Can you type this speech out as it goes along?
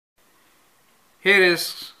Here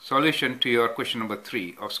is solution to your question number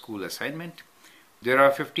 3 of school assignment. There are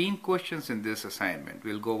 15 questions in this assignment.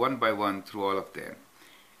 We'll go one by one through all of them.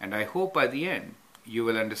 And I hope by the end you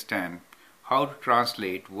will understand how to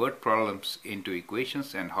translate word problems into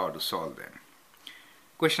equations and how to solve them.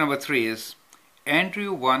 Question number 3 is,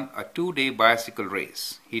 Andrew won a 2-day bicycle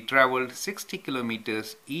race. He traveled 60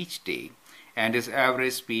 kilometers each day and his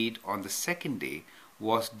average speed on the second day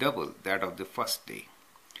was double that of the first day.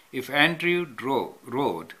 If Andrew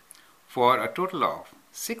rode for a total of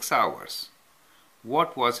 6 hours,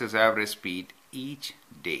 what was his average speed each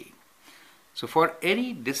day? So for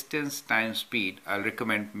any distance times speed, I'll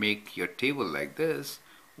recommend make your table like this,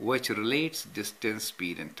 which relates distance,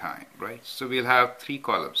 speed, and time, right? So we'll have 3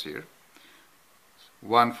 columns here.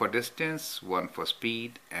 One for distance, one for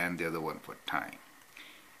speed, and the other one for time.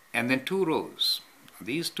 And then 2 rows.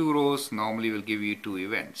 These 2 rows normally will give you 2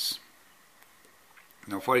 events.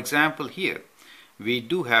 Now, for example, here we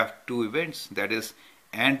do have 2 events. That is,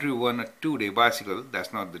 Andrew won a 2-day bicycle.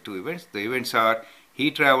 That's not the 2 events. The events are he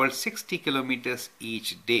traveled 60 kilometers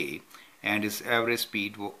each day and his average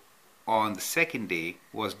speed on the second day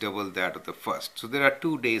was double that of the first. So there are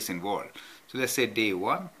 2 days involved. So let's say day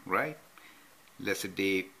 1, right? Let's say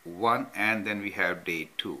day 1, and then we have day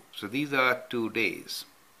 2. So these are 2 days.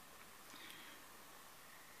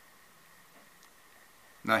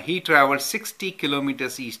 Now he traveled 60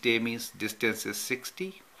 kilometers each day, means distance is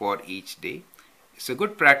 60 for each day. It's a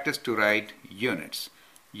good practice to write units.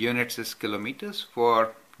 Units is kilometers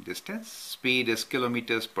for distance, speed is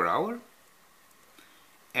kilometers per hour,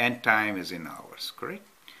 and time is in hours, correct?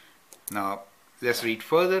 Now let's read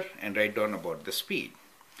further and write down about the speed.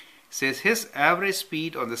 It says his average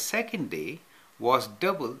speed on the second day was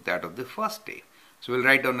double that of the first day. So we'll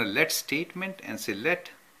write down a let statement and say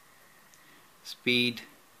let speed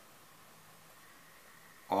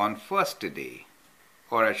on first day,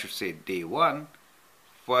 or I should say day 1,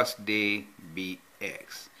 first day be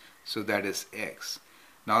x. So that is x.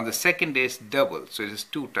 Now on the second day is double, so it is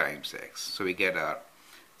 2 times x. So we get our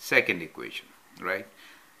second equation, right?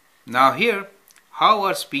 Now here, how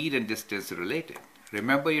are speed and distance related?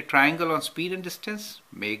 Remember your triangle on speed and distance?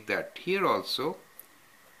 Make that here also.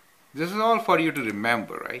 This is all for you to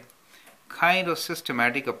remember, right? Kind of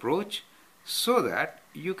systematic approach so that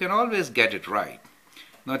you can always get it right.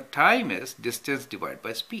 Now time is distance divided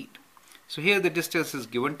by speed. So here the distance is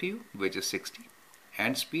given to you, which is 60,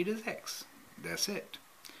 and speed is x. That's it.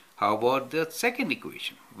 How about the second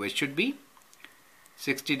equation, which should be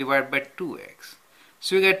 60 divided by 2x.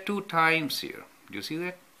 So you get 2 times here. Do you see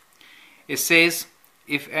that? It says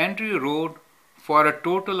if Andrew rode for a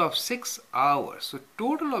total of 6 hours, so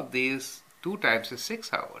total of these 2 times is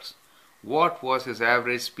 6 hours, what was his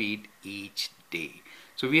average speed each day?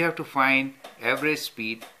 So we have to find average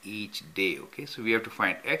speed each day, okay? So we have to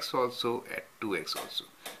find x also at 2x also.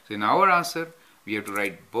 So in our answer, we have to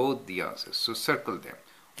write both the answers. So circle them.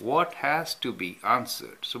 What has to be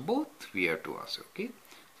answered? So both we have to answer, okay?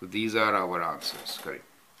 So these are our answers, correct?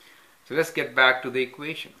 So let's get back to the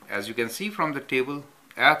equation. As you can see from the table,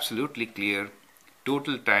 absolutely clear,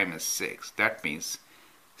 total time is 6. That means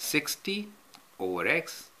 60 over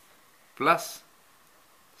x plus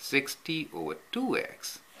 60 over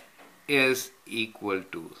 2x is equal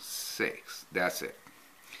to 6. That's it.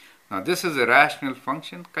 Now this is a rational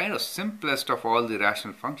function, kind of simplest of all the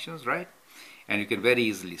rational functions, right? And you can very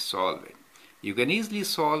easily solve it. You can easily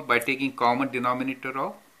solve by taking common denominator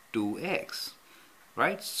of 2x,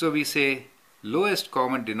 right? So we say lowest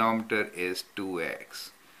common denominator is 2x.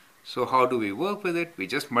 So how do we work with it? We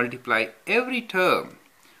just multiply every term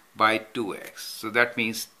by 2x. So that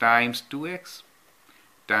means times 2x,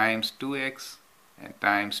 times 2x, and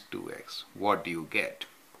times 2x. What do you get?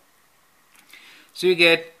 So you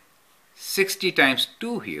get 60 times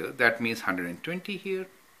 2 here, that means 120 here,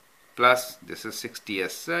 plus this is 60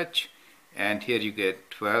 as such, and here you get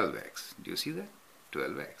 12x. Do you see that?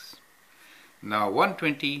 12x. Now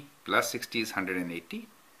 120 plus 60 is 180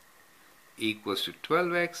 equals to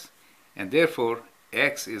 12x, and therefore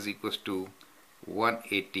x is equals to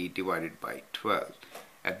 180 divided by 12.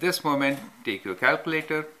 At this moment, take your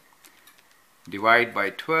calculator, divide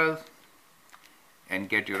by 12, and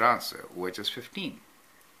get your answer, which is 15.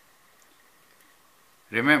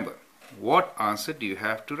 Remember, what answer do you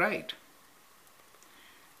have to write?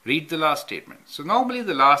 Read the last statement. So normally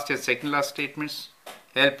the last and second last statements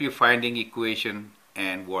help you finding equation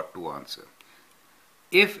and what to answer.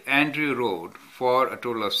 If Andrew rode for a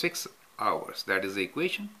total of 6 hours, that is the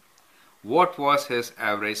equation, what was his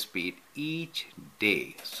average speed each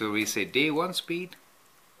day? So we say day 1 speed,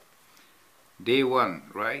 day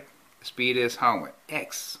 1, right? Speed is how much?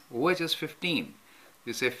 X, which is 15.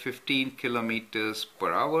 You say 15 kilometers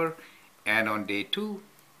per hour, and on day 2,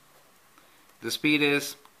 the speed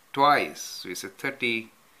is twice, so you say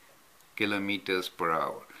 30 kilometers per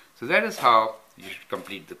hour. So that is how you should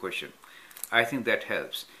complete the question. I think that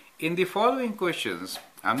helps. In the following questions,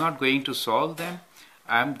 I'm not going to solve them.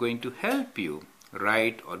 I'm going to help you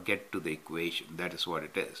write or get to the equation. That is what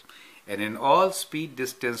it is. And in all speed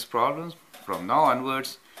distance problems, from now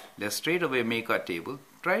onwards, let's straight away make our table.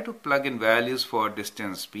 Try to plug in values for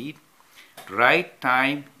distance, speed. Write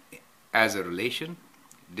time as a relation,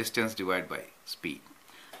 distance divided by speed.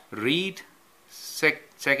 Read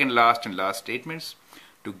second last and last statements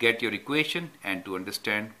to get your equation and to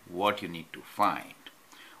understand what you need to find.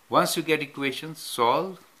 Once you get equations,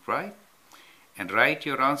 solve, right? And write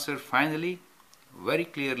your answer finally, very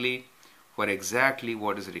clearly, for exactly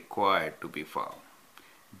what is required to be found.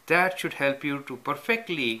 That should help you to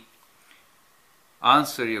perfectly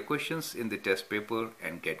answer your questions in the test paper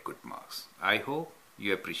and get good marks. I hope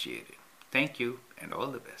you appreciate it. Thank you and all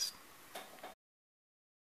the best.